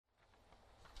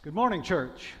Good morning,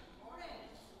 church.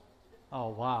 Oh,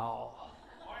 wow.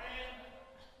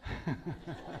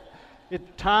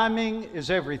 Timing is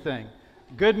everything.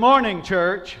 Good morning,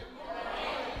 church.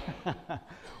 Good morning.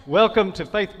 Welcome to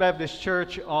Faith Baptist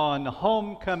Church on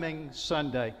Homecoming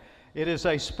Sunday. It is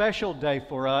a special day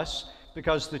for us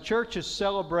because the church is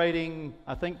celebrating,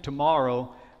 I think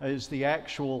tomorrow is the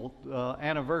actual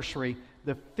anniversary,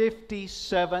 the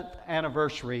 57th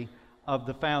anniversary of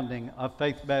the founding of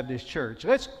Faith Baptist Church.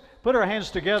 Let's put our hands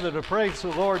together to praise the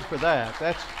Lord for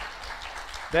that.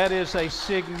 That is a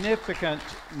significant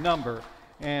number,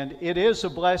 and it is a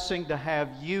blessing to have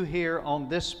you here on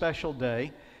this special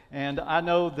day. And I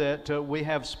know that we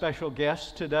have special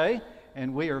guests today,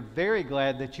 and we are very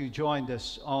glad that you joined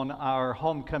us on our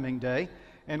homecoming day.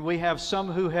 And we have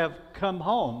some who have come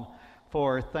home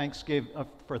for a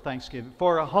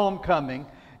homecoming,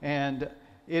 and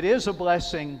it is a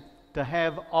blessing to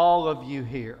have all of you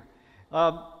here.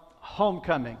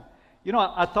 Homecoming. You know,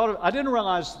 I didn't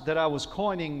realize that I was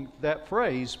coining that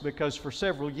phrase because for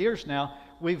several years now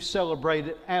we've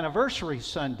celebrated Anniversary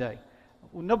Sunday.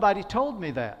 Well, nobody told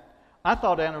me that. I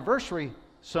thought Anniversary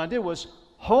Sunday was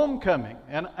homecoming,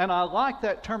 and I like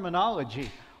that terminology,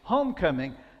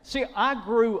 homecoming. See, I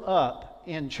grew up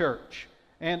in church,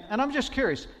 and I'm just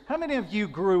curious, how many of you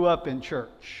grew up in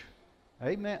church?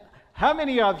 Amen. How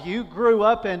many of you grew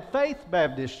up in Faith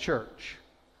Baptist Church?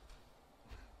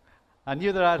 I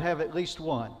knew that I'd have at least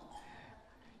one.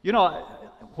 You know,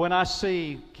 when I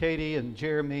see Katie and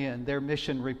Jeremy and their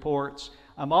mission reports,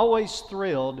 I'm always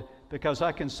thrilled because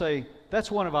I can say, that's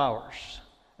one of ours,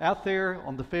 out there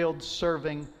on the field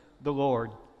serving the Lord.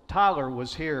 Tyler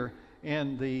was here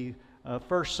in the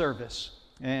first service,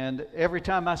 and every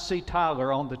time I see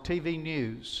Tyler on the TV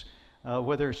news,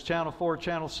 whether it's Channel 4,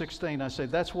 Channel 16, I say,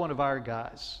 that's one of our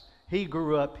guys. He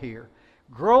grew up here.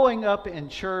 Growing up in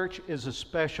church is a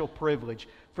special privilege.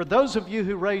 For those of you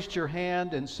who raised your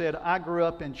hand and said, I grew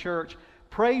up in church,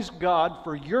 praise God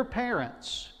for your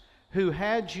parents who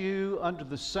had you under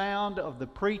the sound of the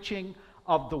preaching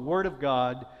of the Word of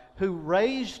God, who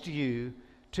raised you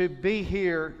to be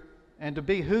here and to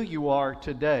be who you are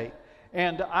today.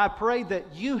 And I pray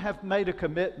that you have made a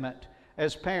commitment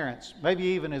as parents, maybe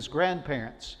even as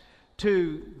grandparents,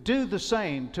 to do the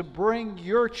same, to bring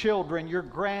your children, your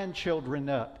grandchildren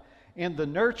up in the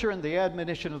nurture and the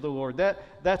admonition of the Lord.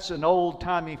 That's an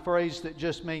old-timey phrase that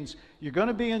just means you're going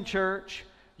to be in church,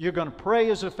 you're going to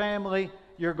pray as a family,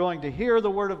 you're going to hear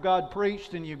the Word of God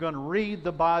preached, and you're going to read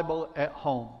the Bible at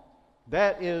home.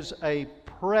 That is a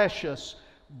precious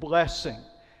blessing.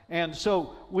 And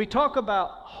so we talk about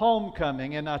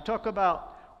homecoming, and I talk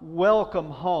about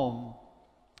welcome home.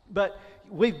 But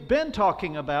we've been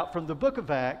talking about, from the book of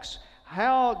Acts,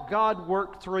 how God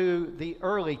worked through the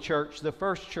early church, the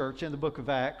first church in the book of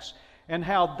Acts, and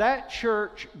how that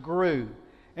church grew.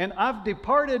 And I've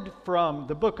departed from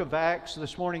the book of Acts.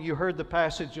 This morning you heard the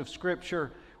passage of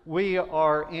Scripture. We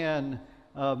are in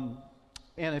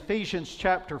Ephesians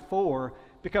chapter 4,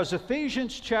 because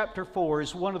Ephesians chapter 4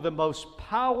 is one of the most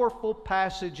powerful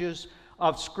passages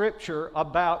of Scripture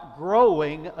about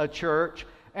growing a church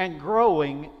and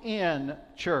growing in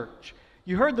church.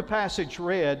 You heard the passage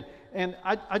read, and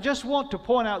I just want to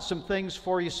point out some things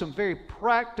for you, some very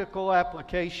practical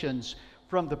applications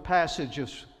from the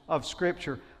passage of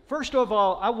Scripture. First of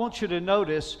all, I want you to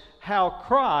notice how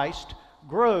Christ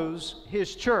grows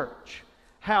His church.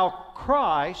 How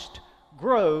Christ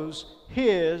grows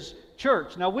His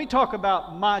church. Now, we talk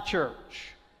about my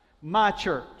church.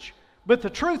 But the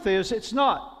truth is, it's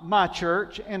not my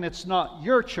church and it's not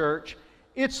your church.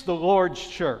 It's the Lord's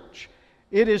church.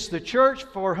 It is the church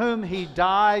for whom He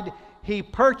died. He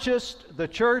purchased the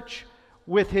church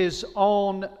with His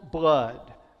own blood.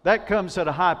 That comes at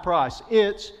a high price.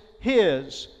 It's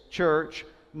His church,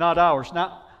 not ours.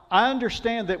 Now, I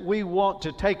understand that we want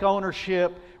to take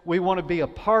ownership. We want to be a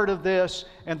part of this,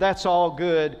 and that's all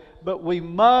good. But we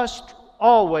must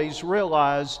always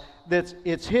realize that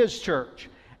it's His church.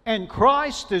 And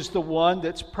Christ is the one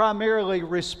that's primarily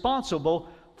responsible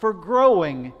for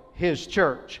growing His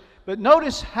church. But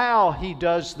notice how He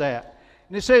does that.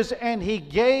 And it says, and He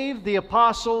gave the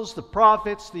apostles, the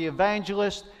prophets, the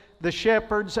evangelists, the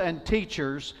shepherds, and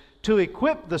teachers to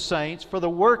equip the saints for the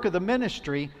work of the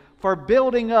ministry, for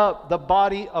building up the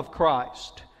body of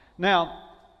Christ. Now,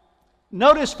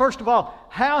 notice first of all,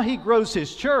 how He grows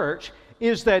His church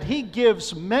is that He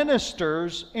gives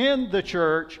ministers in the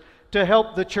church to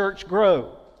help the church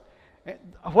grow.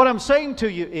 What I'm saying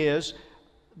to you is,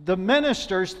 the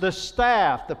ministers, the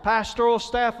staff, the pastoral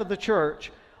staff of the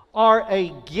church are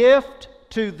a gift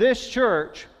to this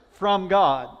church from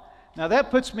God. Now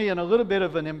that puts me in a little bit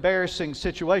of an embarrassing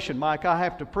situation, Mike. I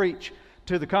have to preach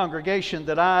to the congregation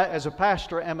that I, as a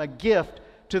pastor, am a gift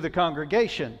to the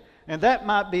congregation. And that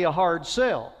might be a hard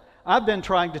sell. I've been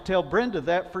trying to tell Brenda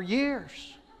that for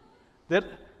years, that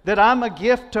I'm a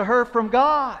gift to her from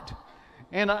God.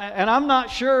 And I'm not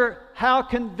sure how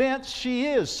convinced she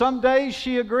is. Some days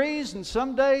she agrees, and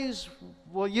some days,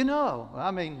 well, you know,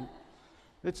 I mean,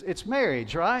 it's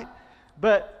marriage, right?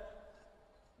 But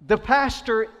the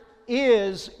pastor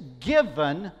is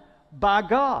given by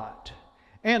God.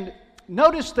 And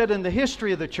notice that in the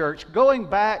history of the church, going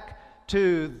back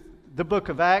to the book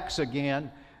of Acts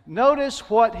again, notice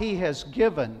what he has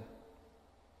given.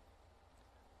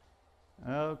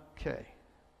 Okay,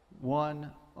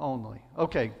 one only.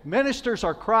 Okay, ministers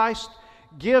are Christ's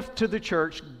gift to the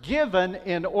church, given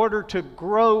in order to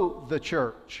grow the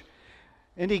church.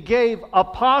 And he gave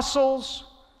apostles,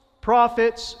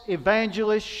 prophets,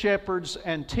 evangelists, shepherds,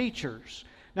 and teachers.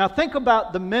 Now think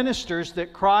about the ministers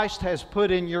that Christ has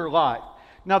put in your life.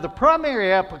 Now the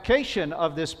primary application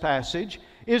of this passage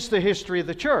is the history of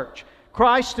the church.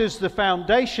 Christ is the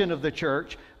foundation of the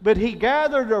church, but he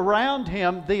gathered around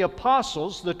him the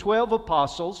apostles, the 12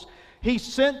 apostles. He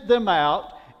sent them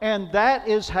out, and that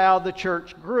is how the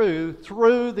church grew,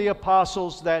 through the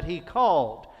apostles that he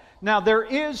called. Now there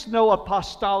is no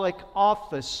apostolic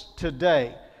office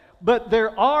today, but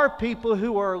there are people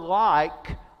who are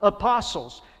like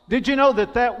apostles. Did you know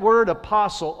that that word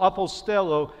apostle,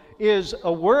 apostello, is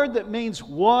a word that means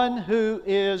one who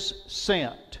is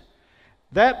sent?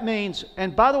 That means,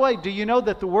 and by the way, do you know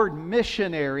that the word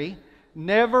missionary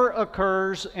never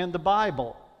occurs in the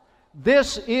Bible?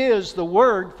 This is the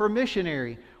word for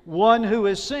missionary, one who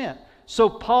is sent. So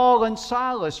Paul and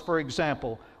Silas, for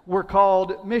example, were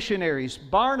called missionaries.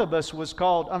 Barnabas was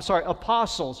called,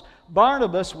 apostles.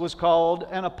 Barnabas was called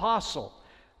an apostle.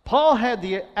 Paul had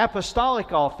the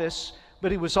apostolic office,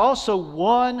 but he was also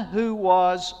one who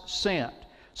was sent.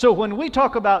 So when we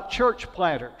talk about church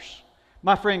planters,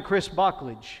 my friend Chris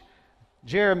Buckledge,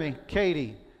 Jeremy,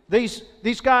 Katie,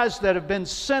 these guys that have been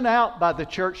sent out by the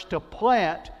church to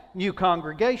plant new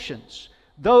congregations,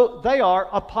 though they are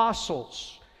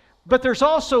apostles. But there's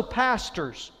also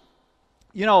pastors.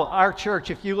 You know, our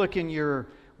church, if you look in your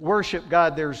worship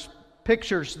guide, there's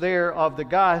pictures there of the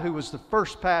guy who was the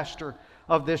first pastor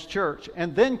of this church.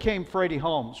 And then came Freddie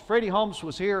Holmes. Freddie Holmes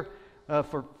was here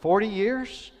for 40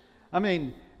 years. I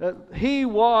mean, he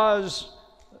was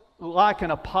like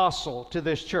an apostle to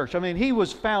this church. I mean, he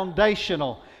was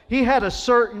foundational. He had a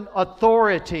certain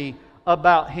authority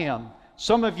about him.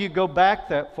 Some of you go back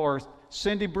that far.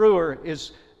 Cindy Brewer,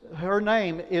 her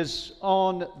name is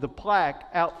on the plaque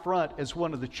out front as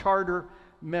one of the charter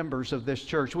members of this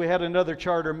church. We had another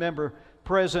charter member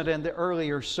present in the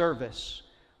earlier service.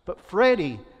 But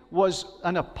Freddie was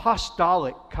an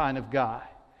apostolic kind of guy.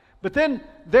 But then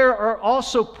there are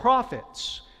also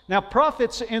prophets. Now,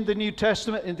 prophets in the New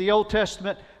Testament, in the Old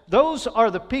Testament, those are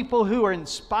the people who are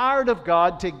inspired of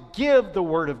God to give the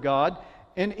Word of God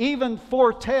and even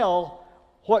foretell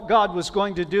what God was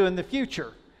going to do in the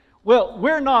future. Well,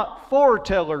 we're not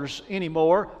foretellers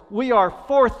anymore. We are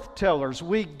forthtellers.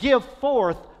 We give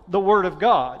forth the Word of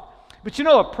God. But you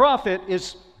know, a prophet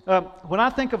is, when I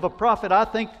think of a prophet, I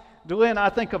think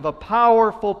of a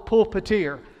powerful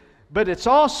pulpiteer. But it's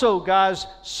also, guys,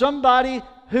 somebody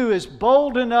who is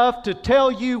bold enough to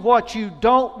tell you what you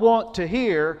don't want to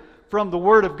hear from the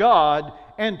Word of God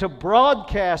and to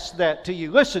broadcast that to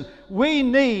you. Listen, we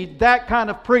need that kind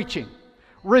of preaching.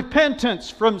 Repentance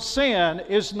from sin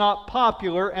is not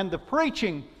popular, and the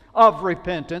preaching of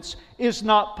repentance is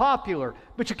not popular.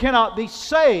 But you cannot be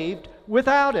saved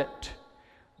without it.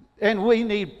 And we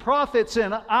need prophets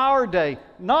in our day,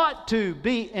 not to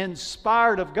be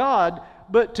inspired of God,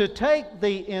 but to take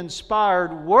the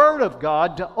inspired Word of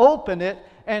God, to open it,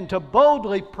 and to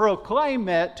boldly proclaim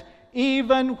it,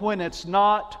 even when it's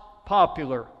not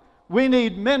popular. We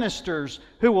need ministers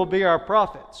who will be our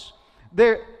prophets.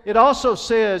 It also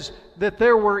says that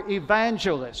there were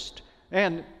evangelists.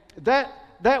 And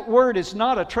that word is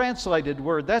not a translated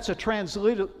word. That's a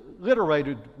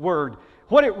transliterated word.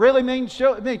 What it really means,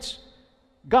 Joe, it means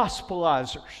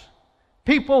gospelizers.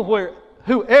 People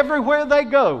who everywhere they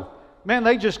go, man,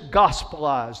 they just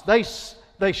gospelize.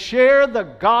 They share the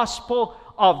gospel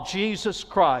of Jesus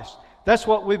Christ. That's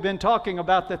what we've been talking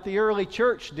about that the early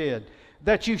church did.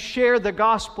 That you share the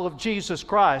gospel of Jesus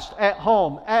Christ at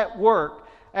home, at work,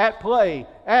 at play,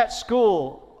 at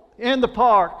school, in the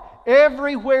park.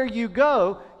 Everywhere you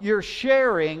go, you're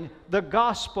sharing the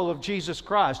gospel of Jesus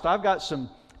Christ. I've got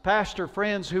some pastor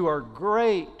friends who are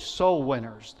great soul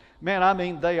winners. Man, I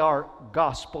mean, they are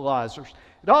gospelizers.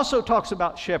 It also talks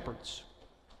about shepherds.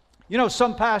 You know,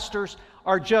 some pastors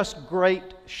are just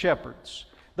great shepherds.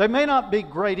 They may not be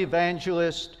great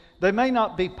evangelists, they may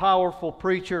not be powerful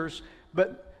preachers,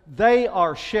 but they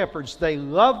are shepherds. They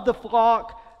love the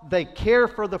flock, they care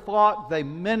for the flock, they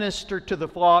minister to the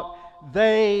flock.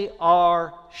 They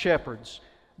are shepherds.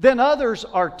 Then others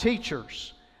are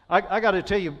teachers. I got to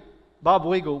tell you, Bob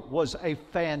Weigel was a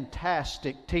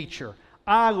fantastic teacher.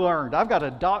 I've got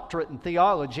a doctorate in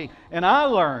theology, and I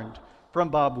learned from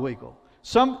Bob Weigel.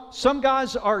 Some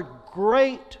guys are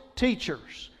great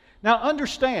teachers. Now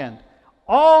understand,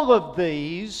 all of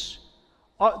these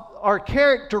are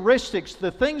characteristics,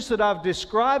 the things that I've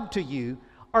described to you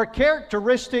are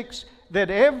characteristics that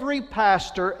every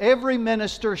pastor, every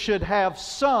minister should have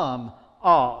some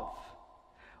of.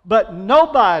 But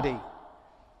nobody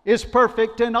is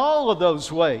perfect in all of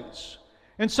those ways.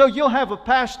 And so you'll have a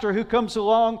pastor who comes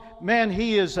along, man,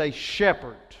 he is a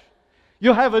shepherd.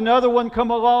 You'll have another one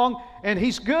come along, and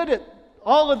he's good at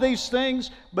all of these things,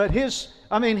 but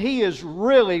he is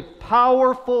really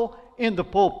powerful in the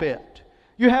pulpit.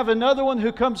 You have another one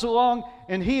who comes along,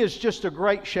 and he is just a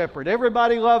great shepherd.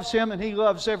 Everybody loves him, and he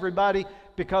loves everybody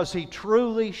because he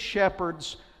truly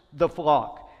shepherds the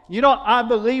flock. You know, I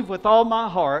believe with all my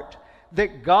heart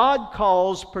that God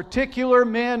calls particular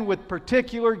men with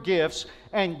particular gifts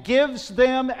and gives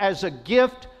them as a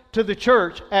gift to the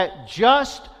church at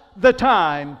just the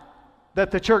time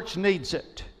that the church needs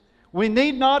it. We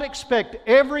need not expect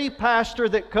every pastor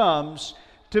that comes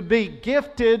to be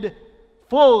gifted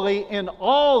fully in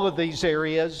all of these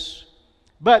areas,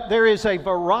 but there is a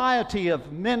variety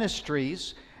of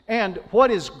ministries. And what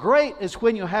is great is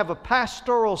when you have a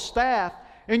pastoral staff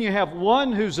and you have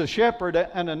one who's a shepherd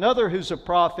and another who's a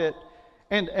prophet,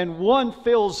 and one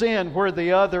fills in where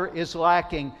the other is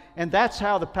lacking. And that's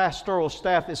how the pastoral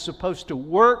staff is supposed to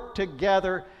work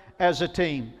together as a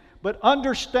team. But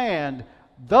understand,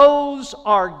 those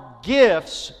are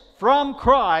gifts from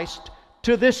Christ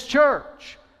to this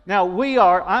church. Now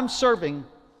I'm serving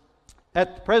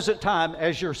at the present time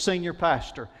as your senior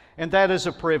pastor, and that is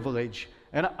a privilege.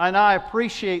 And I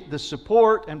appreciate the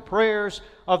support and prayers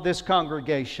of this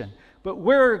congregation. But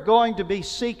we're going to be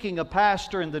seeking a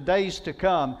pastor in the days to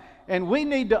come. And we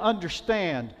need to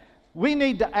understand, we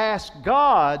need to ask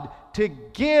God to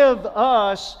give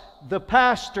us the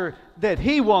pastor that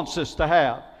He wants us to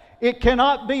have. It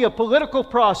cannot be a political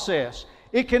process.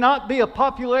 It cannot be a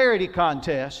popularity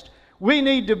contest. We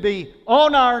need to be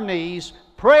on our knees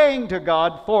praying to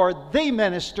God for the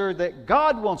minister that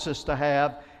God wants us to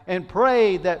have, and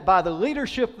pray that by the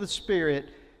leadership of the Spirit,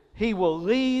 He will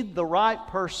lead the right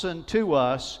person to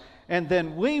us, and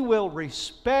then we will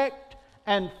respect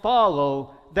and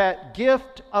follow that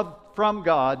gift from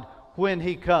God when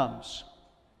He comes.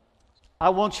 I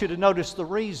want you to notice the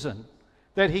reason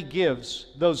that He gives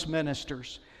those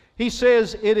ministers. He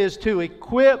says it is to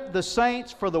equip the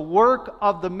saints for the work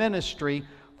of the ministry,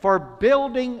 for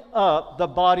building up the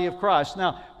body of Christ.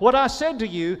 Now, what I said to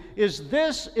you is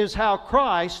this is how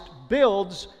Christ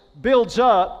builds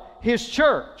up His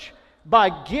church, by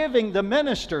giving the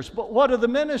ministers. But what do the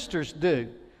ministers do?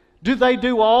 Do they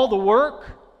do all the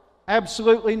work?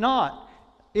 Absolutely not.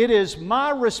 It is my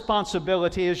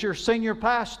responsibility as your senior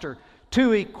pastor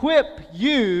to equip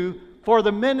you for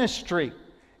the ministry.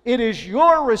 It is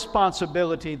your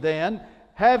responsibility then,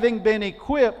 having been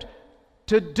equipped,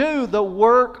 to do the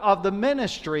work of the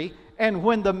ministry. And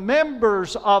when the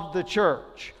members of the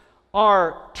church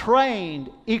are trained,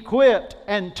 equipped,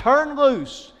 and turned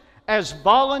loose as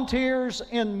volunteers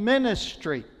in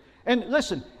ministry, and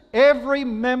listen, every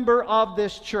member of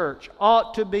this church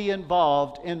ought to be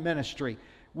involved in ministry.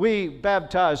 We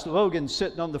baptized Logan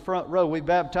sitting on the front row. We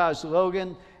baptized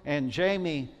Logan and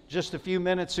Jamie just a few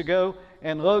minutes ago,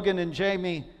 and Logan and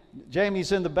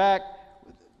Jamie's in the back.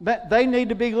 They need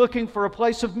to be looking for a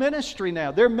place of ministry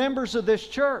now. They're members of this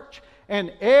church.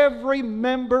 And every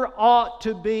member ought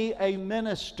to be a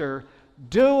minister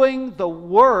doing the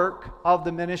work of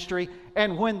the ministry.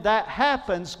 And when that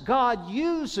happens, God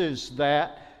uses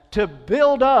that to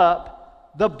build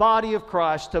up the body of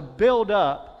Christ, to build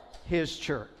up His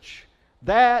church.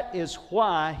 That is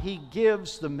why He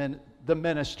gives the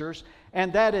ministers,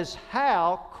 and that is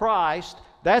how Christ,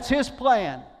 that's His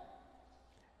plan.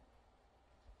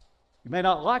 You may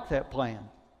not like that plan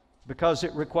because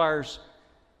it requires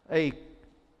a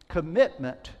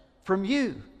commitment from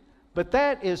you. But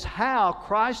that is how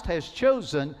Christ has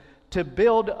chosen to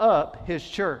build up His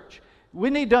church.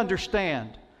 We need to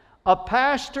understand, a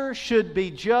pastor should be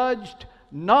judged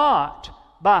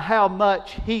not by how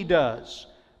much he does,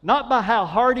 not by how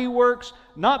hard he works,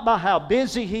 not by how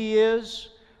busy he is,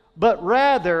 but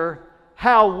rather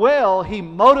how well he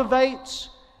motivates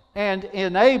and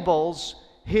enables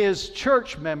his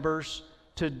church members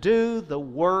to do the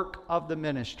work of the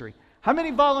ministry. How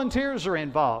many volunteers are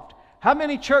involved? How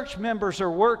many church members are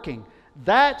working?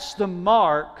 That's the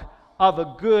mark of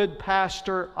a good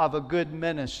pastor, of a good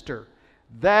minister.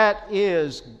 That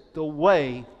is the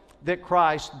way that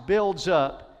Christ builds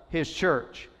up His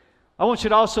church. I want you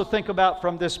to also think about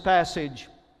from this passage,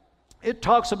 it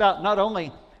talks about not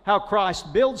only how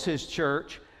Christ builds His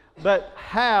church, but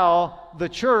how the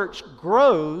church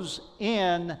grows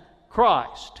in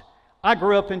Christ. I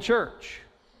grew up in church.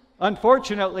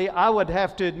 Unfortunately, I would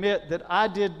have to admit that I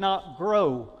did not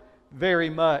grow very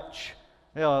much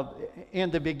in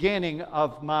the beginning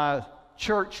of my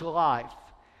church life.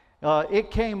 It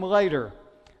came later.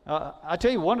 I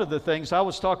tell you, one of the things I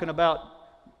was talking about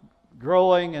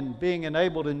growing and being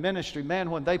enabled in ministry,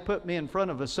 man, when they put me in front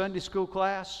of a Sunday school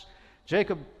class,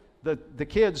 Jacob, the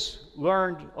kids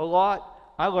learned a lot.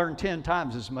 I learned 10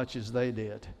 times as much as they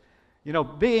did. You know,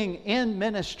 being in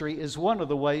ministry is one of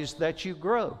the ways that you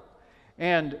grow.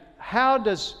 And how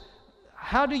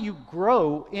do you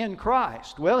grow in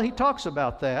Christ? Well, he talks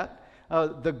about that.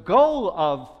 The goal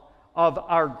of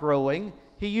our growing,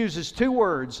 he uses 2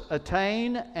 words,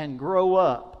 attain and grow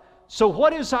up. So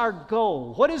what is our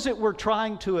goal? What is it we're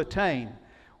trying to attain?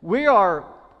 We are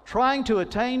trying to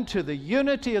attain to the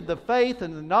unity of the faith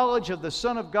and the knowledge of the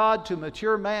Son of God, to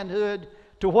mature manhood.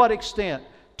 To what extent?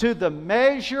 To the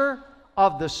measure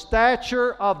of the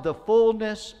stature of the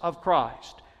fullness of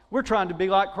Christ. We're trying to be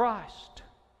like Christ.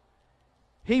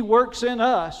 He works in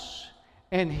us,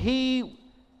 and He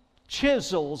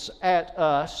chisels at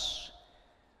us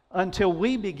until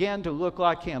we begin to look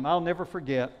like Him. I'll never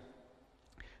forget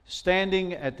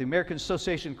standing at the American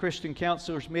Association of Christian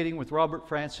Counselors meeting with Robert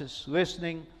Francis,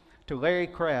 listening to Larry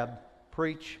Crabb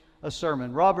preach a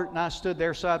sermon. Robert and I stood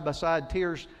there side by side,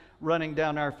 tears running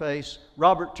down our face.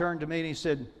 Robert turned to me and he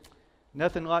said,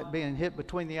 "Nothing like being hit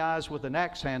between the eyes with an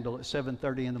axe handle at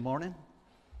 7:30 in the morning."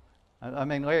 I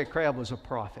mean, Larry Crabb was a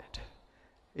prophet.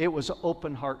 It was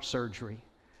open heart surgery.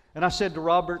 And I said to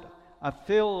Robert, I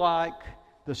feel like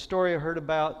the story I heard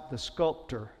about the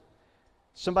sculptor.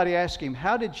 Somebody asked him,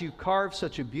 "How did you carve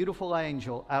such a beautiful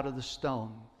angel out of the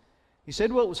stone?" He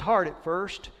said, "Well, it was hard at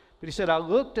first." But he said, "I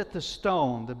looked at the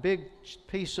stone, the big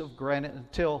piece of granite,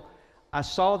 until I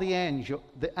saw the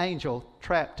angel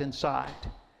trapped inside."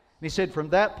 And he said, "From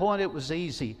that point it was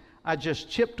easy. I just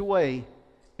chipped away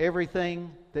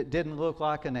everything that didn't look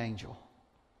like an angel."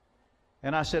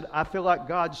 And I said, "I feel like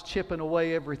God's chipping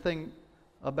away everything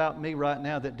about me right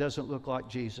now that doesn't look like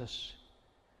Jesus."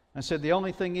 I said, "The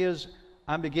only thing is,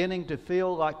 I'm beginning to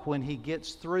feel like when He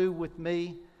gets through with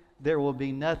me, there will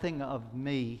be nothing of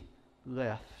me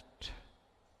left."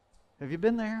 Have you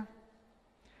been there?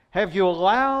 Have you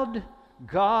allowed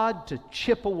God to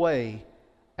chip away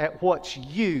at what's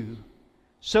you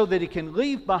so that He can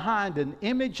leave behind an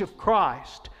image of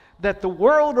Christ, that the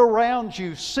world around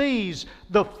you sees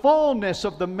the fullness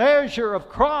of the measure of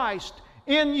Christ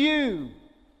in you,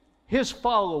 His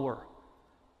follower,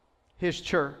 His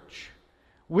church?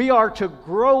 We are to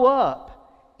grow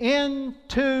up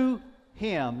into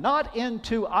Him, not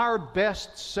into our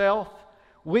best self.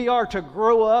 We are to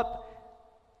grow up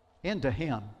into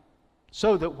Him,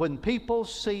 so that when people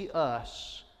see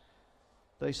us,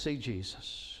 they see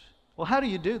Jesus. Well, how do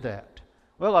you do that?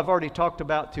 Well, I've already talked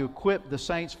about to equip the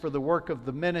saints for the work of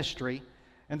the ministry,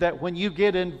 and that when you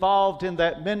get involved in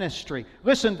that ministry,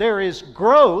 listen, there is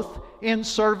growth in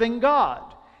serving God.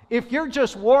 If you're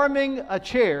just warming a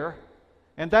chair,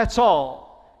 and that's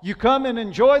all, you come and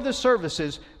enjoy the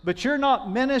services, but you're not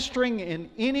ministering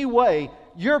in any way,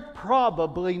 you're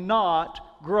probably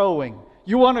not growing.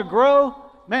 You want to grow?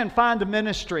 Man, find a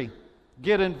ministry.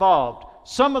 Get involved.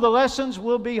 Some of the lessons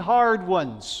will be hard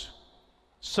ones.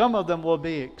 Some of them will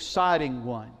be exciting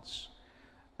ones.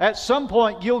 At some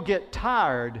point, you'll get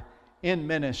tired in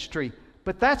ministry.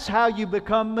 But that's how you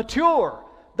become mature.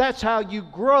 That's how you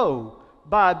grow,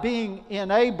 by being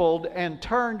enabled and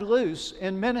turned loose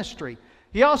in ministry.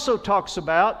 He also talks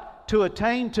about to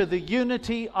attain to the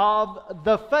unity of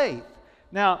the faith.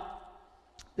 Now,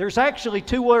 there's actually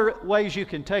 2 ways you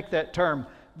can take that term,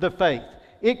 the faith.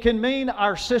 It can mean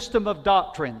our system of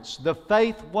doctrines, the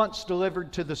faith once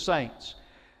delivered to the saints.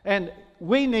 And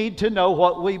we need to know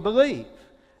what we believe.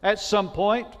 At some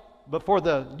point, before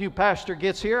the new pastor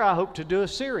gets here, I hope to do a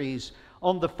series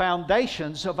on the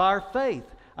foundations of our faith.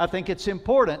 I think it's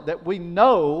important that we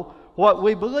know what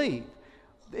we believe.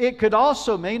 It could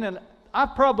also mean, and I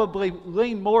probably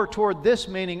lean more toward this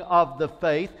meaning of the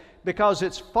faith because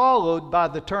it's followed by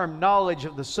the term knowledge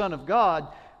of the Son of God,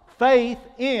 faith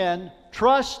in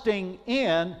trusting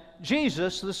in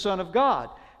Jesus, the Son of God?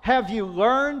 Have you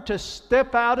learned to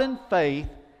step out in faith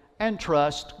and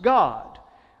trust God?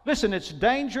 Listen, it's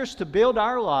dangerous to build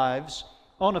our lives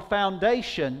on a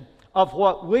foundation of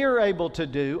what we're able to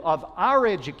do, of our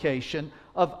education,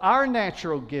 of our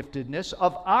natural giftedness,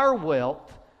 of our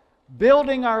wealth,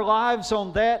 building our lives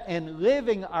on that and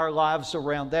living our lives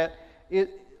around that. It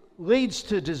leads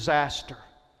to disaster.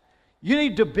 You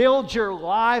need to build your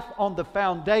life on the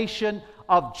foundation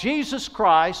of Jesus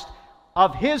Christ,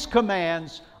 of His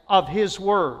commands, of His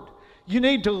Word. You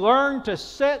need to learn to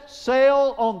set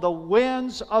sail on the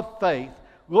winds of faith.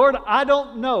 Lord, I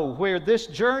don't know where this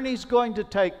journey's going to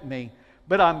take me,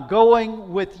 but I'm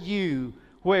going with You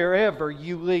wherever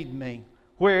You lead me.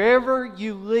 Wherever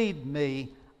You lead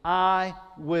me, I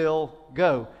will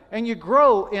go. And you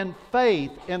grow in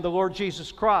faith in the Lord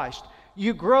Jesus Christ.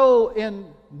 You grow in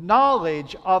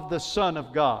knowledge of the Son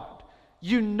of God.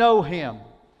 You know Him.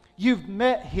 You've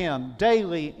met Him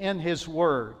daily in His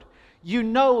Word. You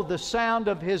know the sound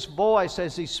of His voice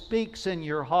as He speaks in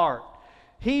your heart.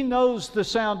 He knows the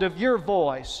sound of your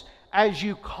voice as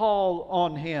you call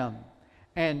on Him.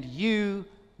 And you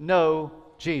know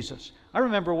Jesus. I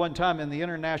remember one time in the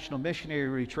International Missionary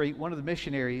Retreat, one of the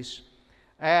missionaries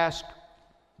asked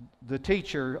the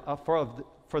teacher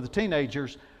for the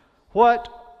teenagers, what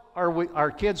are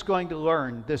our kids going to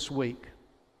learn this week?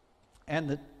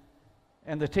 And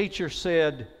the teacher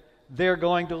said, they're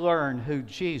going to learn who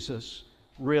Jesus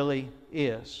really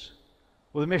is.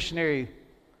 Well, the missionary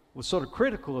was sort of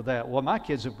critical of that. Well, my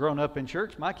kids have grown up in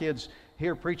church. My kids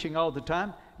hear preaching all the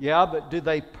time. Yeah, but do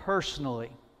they personally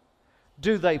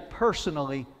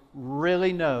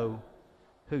really know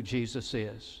who Jesus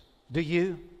is? Do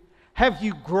you? Have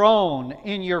you grown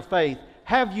in your faith?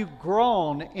 Have you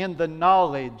grown in the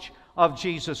knowledge of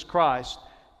Jesus Christ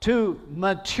to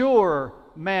mature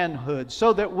manhood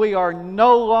so that we are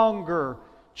no longer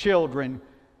children?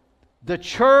 The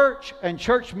church and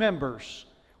church members,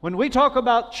 when we talk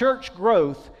about church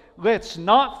growth, let's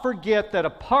not forget that a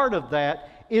part of that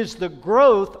is the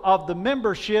growth of the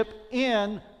membership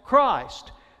in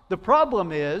Christ. The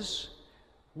problem is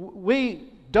we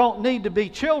don't need to be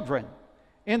children.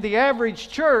 In the average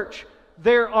church,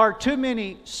 there are too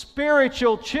many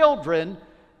spiritual children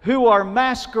who are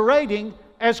masquerading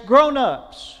as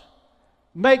grown-ups.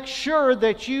 Make sure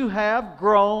that you have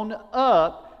grown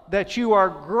up, that you are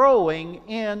growing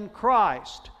in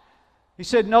Christ. He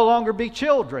said, no longer be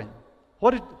children.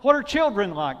 What are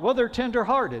children like? Well, they're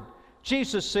tender-hearted.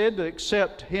 Jesus said to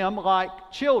accept Him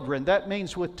like children. That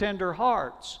means with tender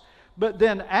hearts. But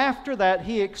then after that,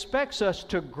 He expects us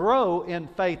to grow in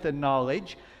faith and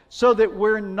knowledge so that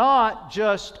we're not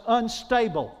just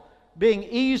unstable, being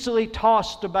easily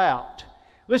tossed about.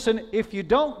 Listen, if you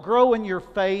don't grow in your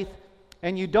faith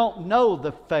and you don't know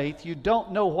the faith, you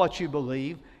don't know what you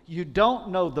believe, you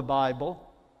don't know the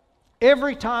Bible,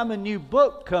 every time a new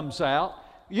book comes out,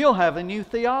 you'll have a new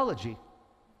theology.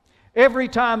 Every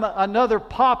time another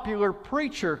popular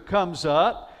preacher comes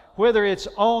up, whether it's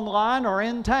online or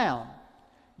in town,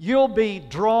 you'll be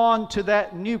drawn to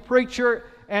that new preacher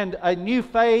and a new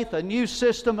faith, a new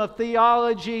system of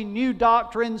theology, new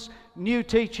doctrines, new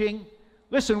teaching.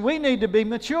 Listen, we need to be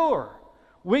mature.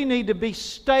 We need to be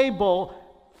stable,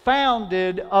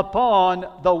 founded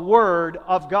upon the Word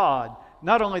of God.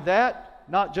 Not only that,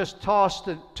 not just tossed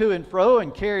to and fro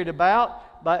and carried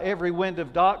about by every wind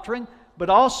of doctrine, but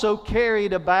also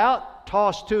carried about,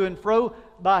 tossed to and fro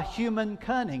by human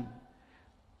cunning.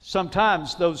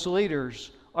 Sometimes those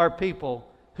leaders are people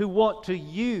who want to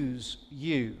use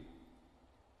you.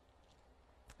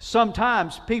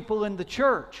 Sometimes people in the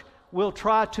church will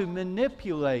try to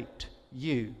manipulate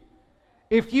you.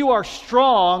 If you are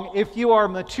strong, if you are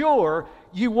mature,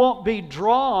 you won't be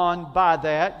drawn by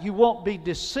that. You won't be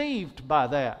deceived by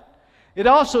that. It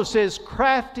also says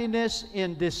craftiness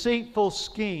in deceitful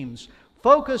schemes.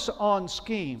 Focus on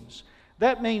schemes.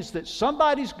 That means that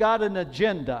somebody's got an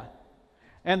agenda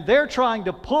and they're trying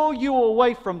to pull you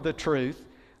away from the truth.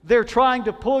 They're trying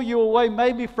to pull you away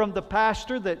maybe from the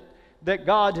pastor that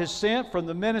God has sent, from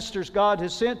the ministers God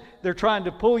has sent. They're trying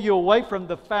to pull you away from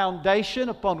the foundation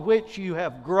upon which you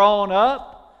have grown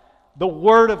up, the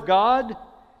Word of God,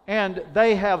 and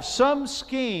they have some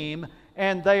scheme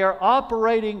and they are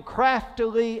operating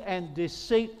craftily and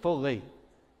deceitfully.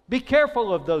 Be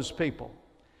careful of those people.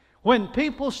 When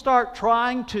people start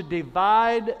trying to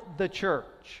divide the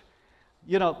church,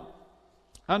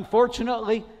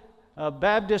 unfortunately,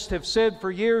 Baptists have said for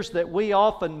years that we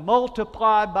often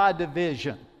multiply by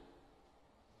division.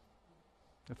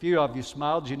 A few of you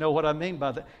smiled. You know what I mean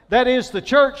by that. That is, the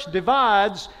church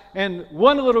divides, and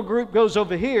one little group goes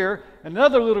over here,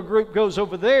 another little group goes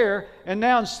over there, and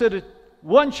now instead of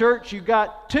one church, you've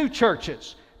got two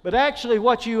churches. But actually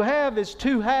what you have is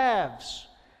two halves.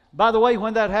 By the way,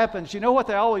 when that happens, you know what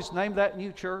they always name that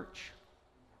new church?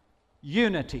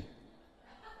 Unity.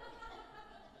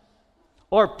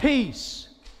 Or peace.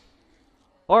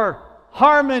 Or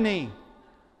harmony.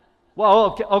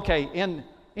 Well, okay.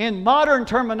 In modern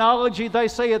terminology, they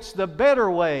say it's the Better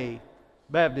Way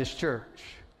Baptist Church.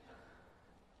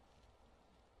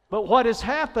 But what has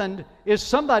happened is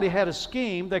somebody had a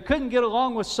scheme. They couldn't get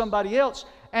along with somebody else,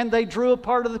 and they drew a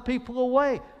part of the people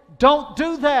away. Don't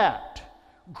do that.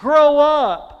 Grow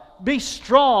up. Be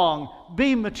strong.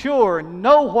 Be mature.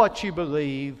 Know what you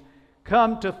believe.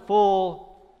 Come to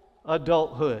full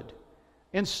adulthood.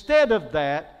 Instead of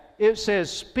that, it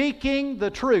says speaking the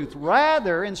truth.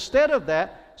 Rather, instead of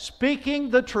that, speaking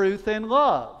the truth in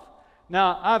love.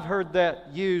 Now, I've heard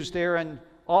that used, Aaron,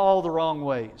 all the wrong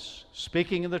ways.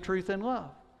 Speaking the truth in love.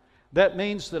 That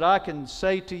means that I can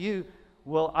say to you,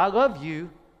 well, I love you,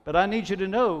 but I need you to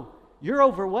know you're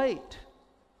overweight.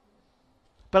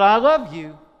 But I love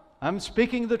you. I'm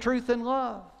speaking the truth in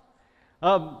love.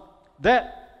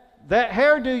 That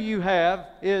hairdo you have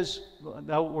is,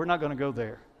 no, we're not going to go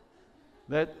there.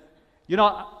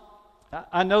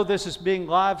 I know this is being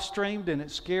live streamed, and it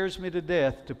scares me to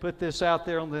death to put this out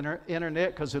there on the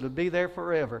internet because it'll be there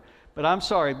forever. But I'm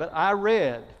sorry, but I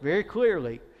read very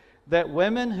clearly that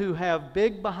women who have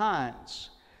big behinds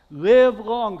live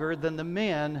longer than the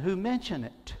men who mention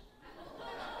it.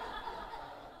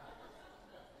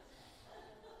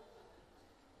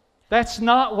 That's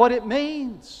not what it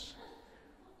means.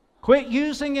 Quit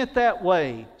using it that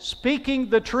way. Speaking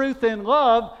the truth in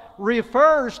love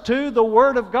refers to the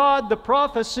Word of God, the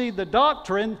prophecy, the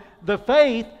doctrine, the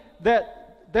faith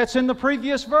that's in the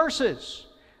previous verses.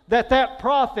 That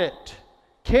prophet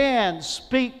can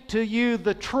speak to you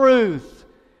the truth,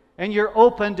 and you're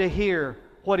open to hear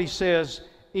what he says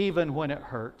even when it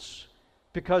hurts,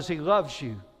 because he loves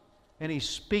you and he's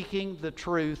speaking the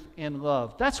truth in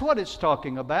love. That's what it's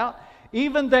talking about.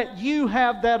 Even that you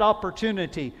have that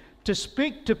opportunity to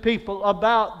speak to people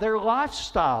about their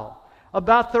lifestyle,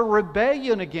 about their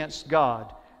rebellion against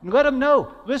God, and let them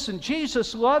know, listen,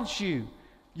 Jesus loves you.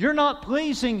 You're not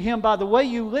pleasing Him by the way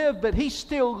you live, but He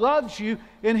still loves you,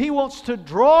 and He wants to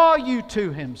draw you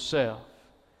to Himself.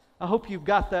 I hope you've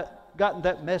gotten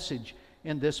that message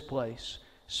in this place.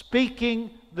 Speaking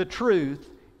the truth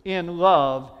in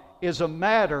love is a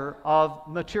matter of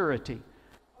maturity.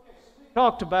 We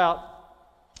talked about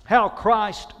how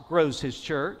Christ grows His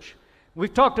church.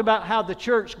 We've talked about how the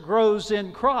church grows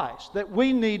in Christ, that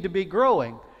we need to be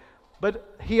growing.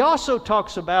 But he also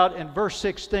talks about in verse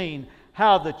 16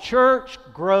 how the church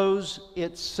grows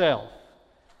itself.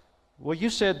 Well, you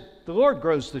said the Lord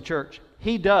grows the church.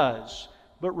 He does.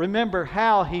 But remember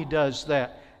how He does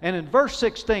that. And in verse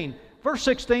 16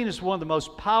 is one of the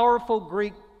most powerful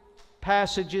Greek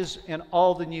passages in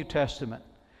all the New Testament.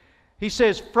 He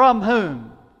says, from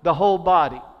whom? The whole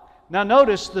body. Now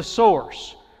notice the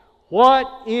source.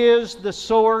 What is the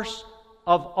source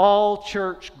of all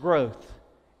church growth?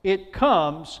 It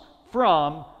comes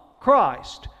from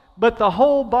Christ. But the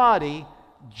whole body,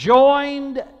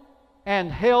 joined and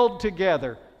held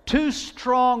together. Two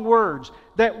strong words,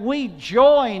 that we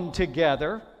join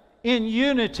together in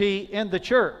unity in the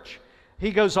church.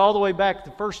 He goes all the way back to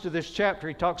the first of this chapter.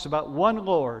 He talks about one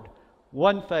Lord,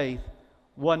 one faith,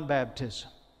 one baptism.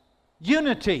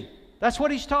 Unity. That's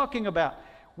what he's talking about.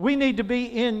 We need to be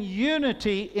in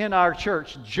unity in our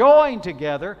church, joined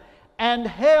together and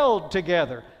held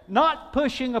together. Not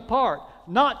pushing apart,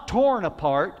 not torn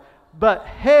apart, but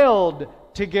held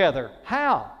together.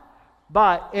 How?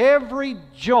 By every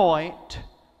joint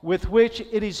with which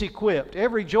it is equipped.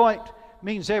 Every joint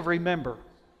means every member.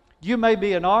 You may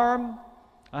be an arm,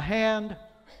 a hand,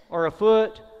 or a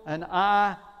foot, an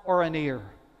eye, or an ear,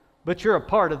 but you're a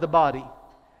part of the body.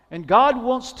 And God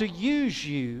wants to use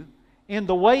you in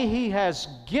the way He has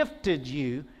gifted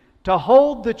you to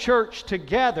hold the church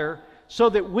together so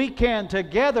that we can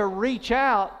together reach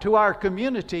out to our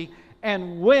community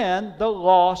and win the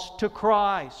lost to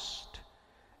Christ.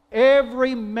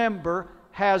 Every member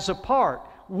has a part.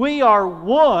 We are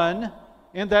one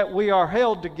in that we are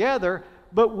held together,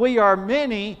 but we are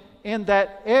many in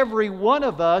that every one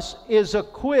of us is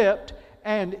equipped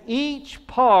and each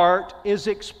part is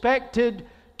expected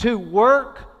to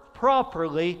work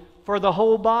properly for the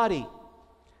whole body.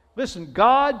 Listen,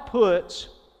 God puts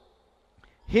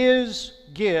His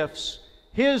gifts,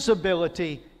 His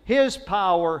ability, His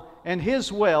power, and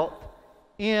His wealth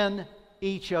in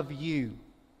each of you.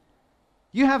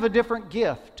 You have a different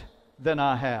gift than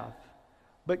I have.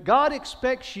 But God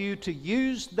expects you to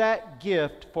use that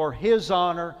gift for His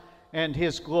honor and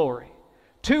His glory.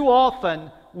 Too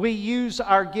often, we use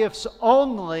our gifts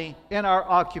only in our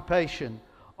occupation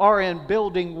or in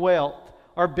building wealth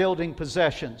or building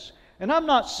possessions. And I'm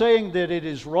not saying that it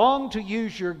is wrong to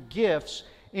use your gifts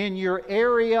in your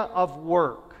area of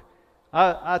work.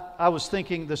 I was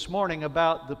thinking this morning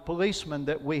about the policemen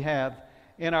that we have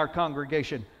in our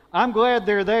congregation. I'm glad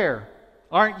they're there.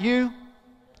 Aren't you?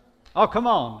 Oh, come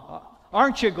on.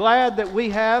 Aren't you glad that we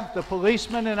have the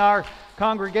policemen in our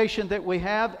congregation that we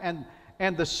have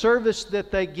and the service that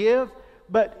they give?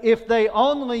 But if they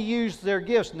only use their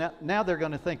gifts, now they're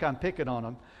going to think I'm picking on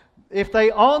them. If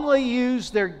they only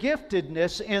use their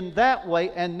giftedness in that way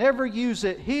and never use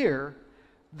it here,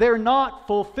 they're not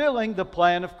fulfilling the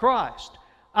plan of Christ.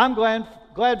 I'm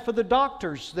glad for the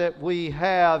doctors that we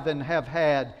have and have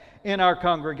had in our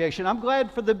congregation. I'm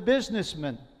glad for the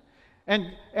businessmen.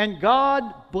 And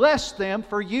God bless them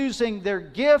for using their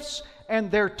gifts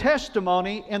and their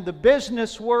testimony in the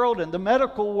business world and the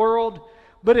medical world.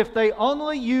 But if they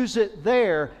only use it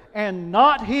there and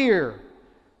not here,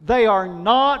 they are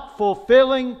not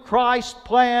fulfilling Christ's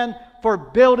plan for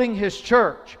building His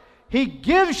church. He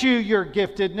gives you your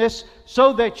giftedness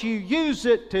so that you use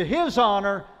it to His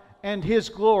honor and His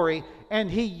glory, and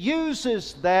He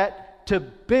uses that to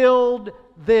build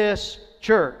this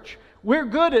church. We're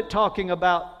good at talking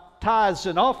about tithes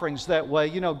and offerings that way.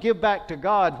 You know, give back to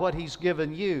God what He's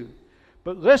given you.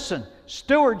 But listen,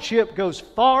 stewardship goes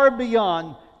far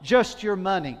beyond just your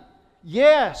money.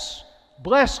 Yes,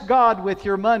 bless God with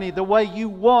your money the way you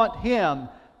want Him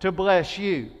to bless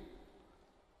you.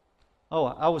 Oh,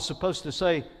 I was supposed to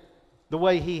say the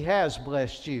way He has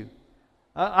blessed you.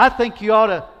 I think you ought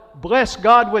to bless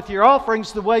God with your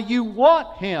offerings the way you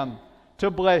want Him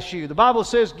to bless you. The Bible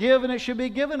says, give and it should be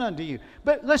given unto you.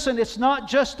 But listen, it's not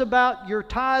just about your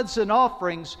tithes and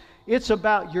offerings. It's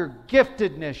about your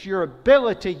giftedness, your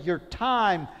ability, your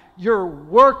time, your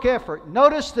work effort.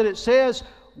 Notice that it says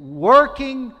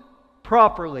working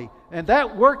properly. And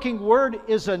that working word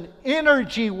is an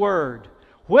energy word.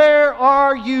 Where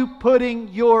are you putting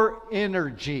your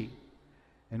energy?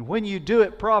 And when you do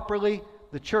it properly,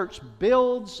 the church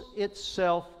builds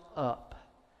itself up.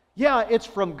 Yeah, it's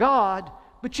from God,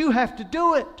 but you have to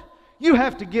do it. You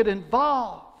have to get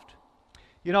involved.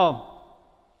 You know,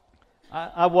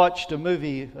 I watched a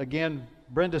movie, again,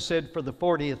 Brenda said for the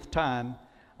 40th time.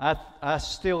 I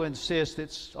still insist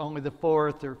it's only the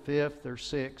 4th or 5th or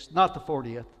 6th, not the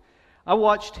 40th. I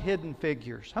watched Hidden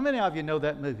Figures. How many of you know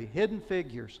that movie, Hidden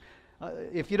Figures?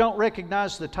 If you don't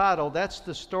recognize the title, that's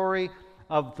the story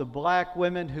of the black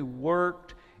women who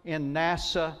worked in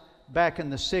NASA back in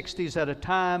the 60s at a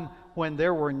time when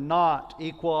there were not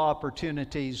equal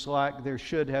opportunities like there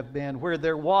should have been, where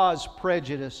there was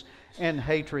prejudice and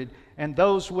hatred. And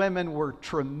those women were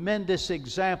tremendous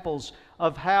examples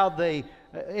of how they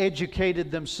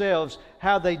educated themselves,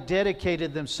 how they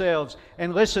dedicated themselves.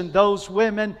 And listen, those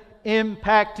women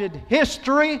impacted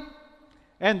history,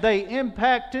 and they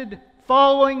impacted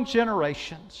following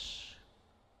generations.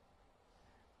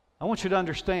 I want you to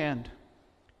understand,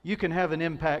 you can have an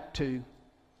impact too.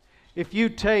 If you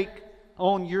take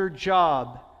on your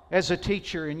job as a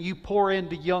teacher and you pour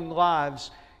into young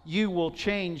lives, you will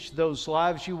change those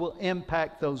lives. You will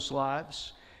impact those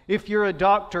lives. If you're a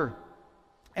doctor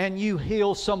and you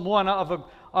heal someone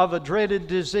of a dreaded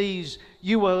disease,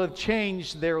 you will have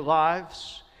changed their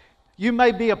lives. You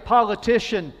may be a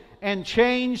politician and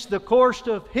change the course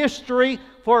of history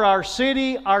for our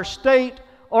city, our state,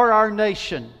 or our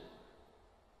nation.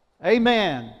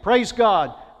 Amen. Praise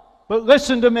God. But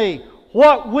listen to me.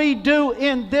 What we do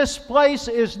in this place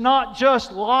is not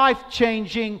just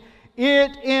life-changing.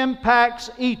 It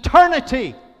impacts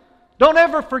eternity. Don't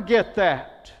ever forget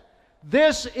that.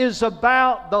 This is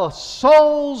about the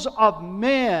souls of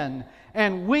men,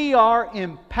 and we are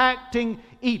impacting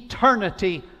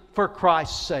eternity for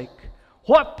Christ's sake.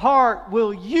 What part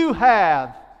will you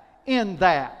have in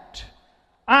that?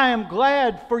 I am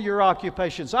glad for your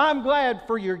occupations. I'm glad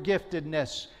for your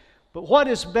giftedness. But what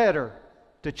is better?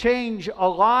 To change a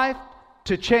life,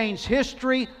 to change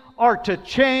history, or to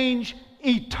change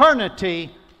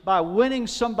eternity by winning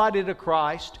somebody to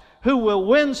Christ, who will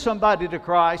win somebody to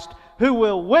Christ, who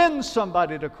will win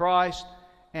somebody to Christ,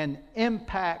 and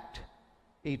impact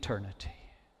eternity.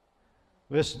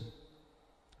 Listen,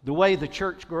 the way the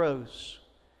church grows,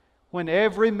 when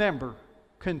every member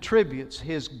contributes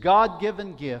his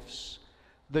God-given gifts,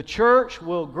 the church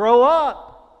will grow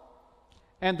up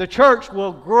and the church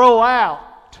will grow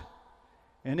out.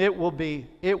 And it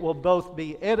will both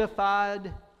be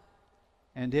edified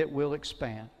and it will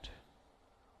expand.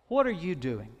 What are you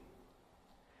doing?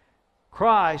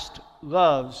 Christ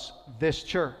loves this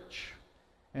church,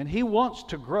 and He wants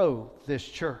to grow this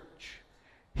church.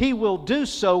 He will do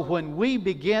so when we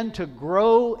begin to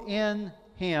grow in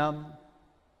Him,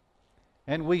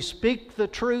 and we speak the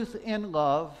truth in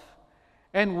love,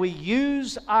 and we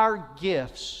use our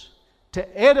gifts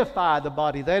to edify the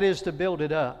body, that is, to build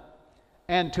it up,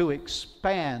 and to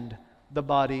expand the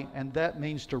body, and that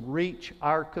means to reach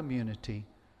our community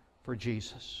for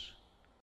Jesus.